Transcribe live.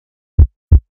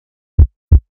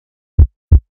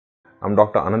I'm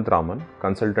Dr. Anantharaman,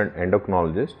 consultant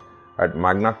endocrinologist at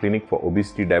Magna Clinic for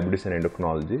Obesity, Diabetes and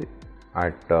Endocrinology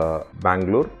at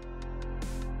Bangalore.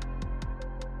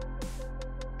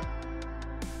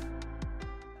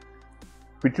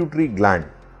 Pituitary gland.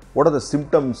 What are the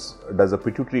symptoms does a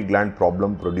pituitary gland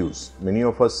problem produce? Many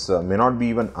of us may not be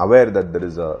even aware that there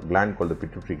is a gland called the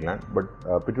pituitary gland, but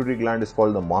pituitary gland is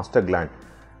called the master gland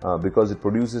because it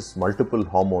produces multiple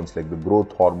hormones like the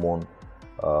growth hormone.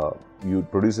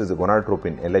 It produces the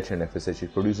gonadotropin, LH and FSH.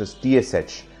 It produces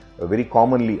TSH. A very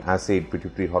commonly assayed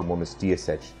pituitary hormone is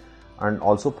TSH, and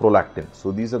also prolactin.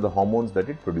 So these are the hormones that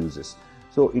it produces.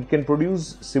 So it can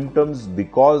produce symptoms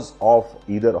because of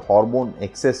either hormone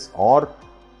excess or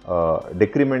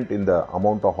decrement in the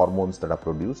amount of hormones that are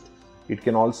produced. It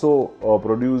can also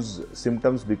produce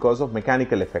symptoms because of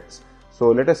mechanical effects. So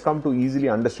let us come to easily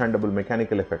understandable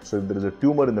mechanical effects. So if there is a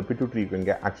tumor in the pituitary, you can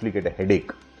actually get a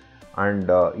headache. And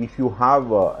if you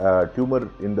have a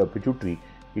tumor in the pituitary,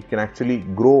 it can actually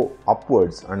grow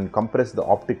upwards and compress the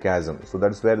opticazm. So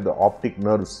that's where the optic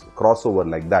nerves cross over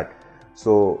like that.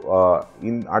 So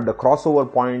at the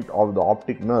crossover point of the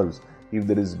optic nerves, if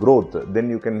there is growth, then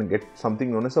you can get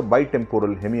something known as a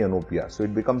bitemporal hemianopia. So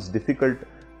it becomes difficult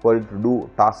for it to do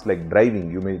tasks like driving.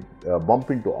 You may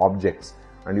bump into objects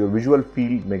and your visual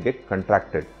field may get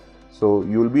contracted. So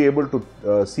you will be able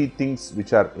to see things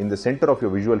which are in the center of your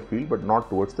visual field but not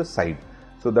towards the side.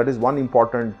 So that is one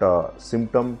important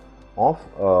symptom of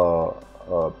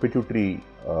pituitary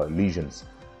lesions.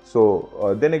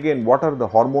 So then again, what are the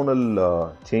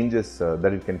hormonal changes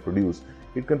that it can produce?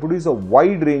 It can produce a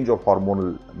wide range of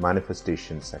hormonal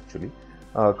manifestations actually.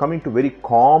 Coming to very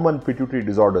common pituitary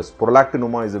disorders,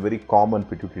 prolactinoma is a very common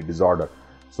pituitary disorder.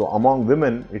 So among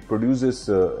women, it produces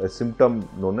a symptom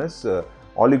known as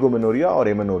oligomenorrhea or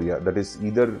emanoria. That is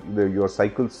either your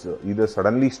cycles either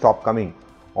suddenly stop coming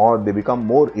or they become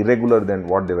more irregular than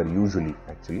what they were usually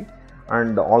actually.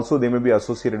 And also they may be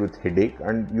associated with headache,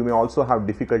 and you may also have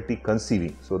difficulty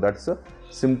conceiving. So that's a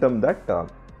symptom that a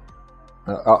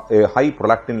high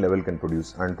prolactin level can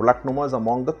produce, and prolactinoma is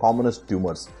among the commonest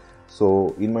tumors.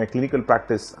 So in my clinical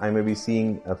practice, I may be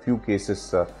seeing a few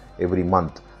cases every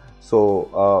month.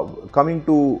 So coming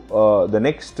to the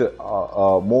next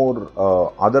more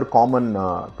other common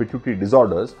pituitary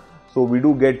disorders. So we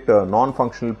do get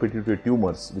non-functional pituitary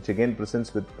tumors, which again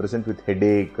present with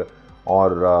headache,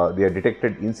 or they are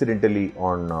detected incidentally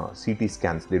on CT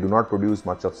scans. They do not produce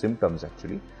much of symptoms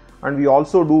actually. And we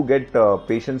also do get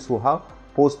patients who have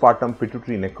postpartum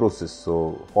pituitary necrosis.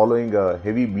 So following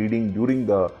heavy bleeding during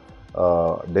the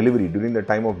delivery, during the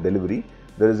time of delivery,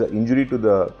 there is an injury to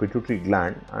the pituitary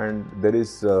gland, and there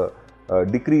is a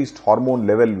decreased hormone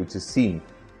level which is seen,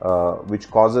 which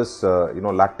causes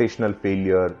lactational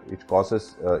failure, which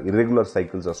causes irregular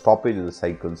cycles or stoppage of the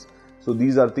cycles. So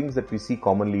these are things that we see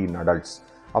commonly in adults.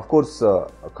 Of course,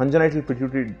 congenital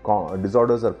pituitary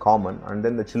disorders are common, and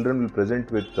then the children will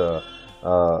present with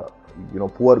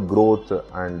poor growth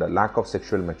and lack of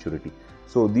sexual maturity.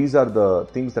 So these are the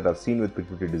things that are seen with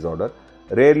pituitary disorder.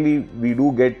 Rarely we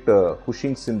do get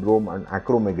Cushing syndrome and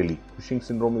acromegaly. Cushing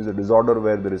syndrome is a disorder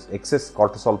where there is excess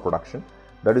cortisol production.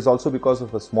 That is also because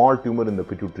of a small tumor in the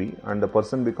pituitary, and the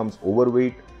person becomes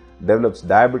overweight, develops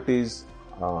diabetes,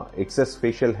 excess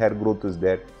facial hair growth is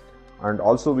there. And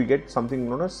also we get something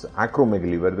known as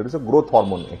acromegaly, where there is a growth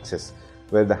hormone excess,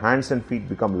 where the hands and feet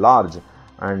become large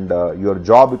and your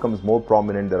jaw becomes more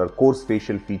prominent. There are coarse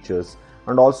facial features,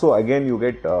 and also again you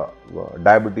get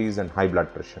diabetes and high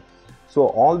blood pressure. So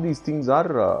all these things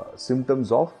are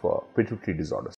symptoms of pituitary disorders.